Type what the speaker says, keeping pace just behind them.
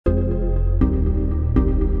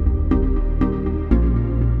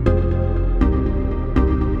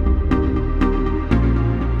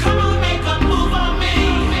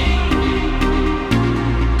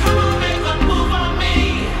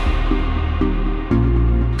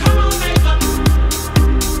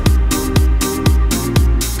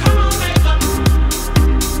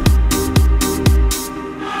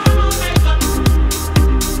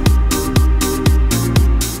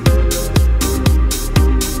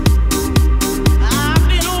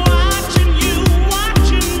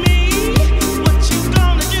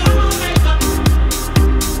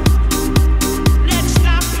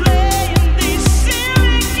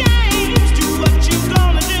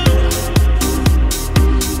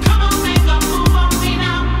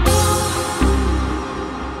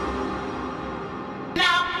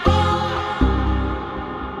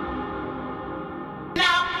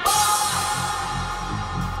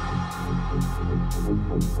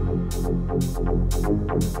I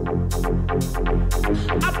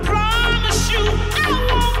promise you I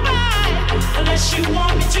won't buy unless you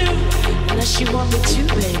want me to. Unless you want me to,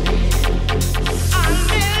 baby. I'm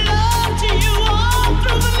in love to you all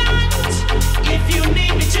through the night. If you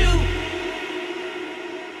need me to.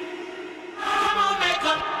 Come on, make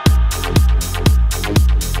up.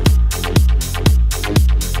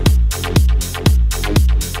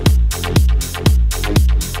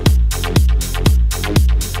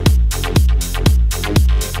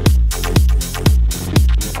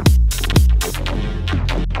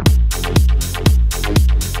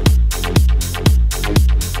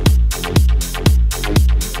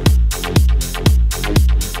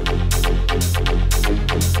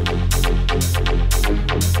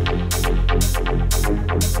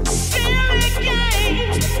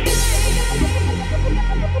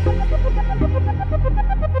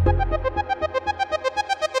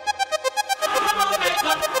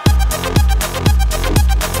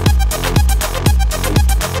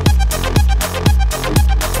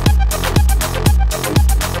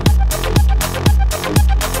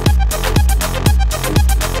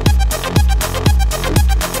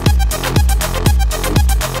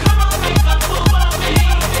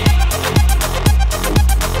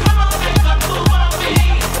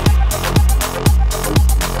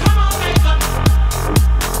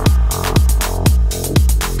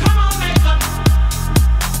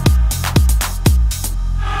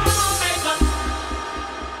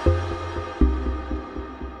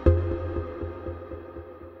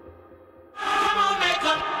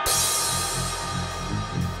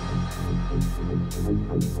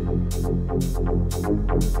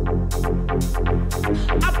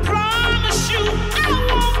 I promise you I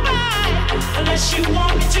won't buy unless you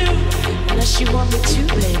want me to. Unless you want me to,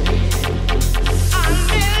 baby. I'm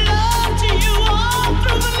in love to you all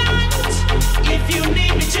through the night. If you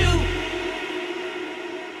need me to.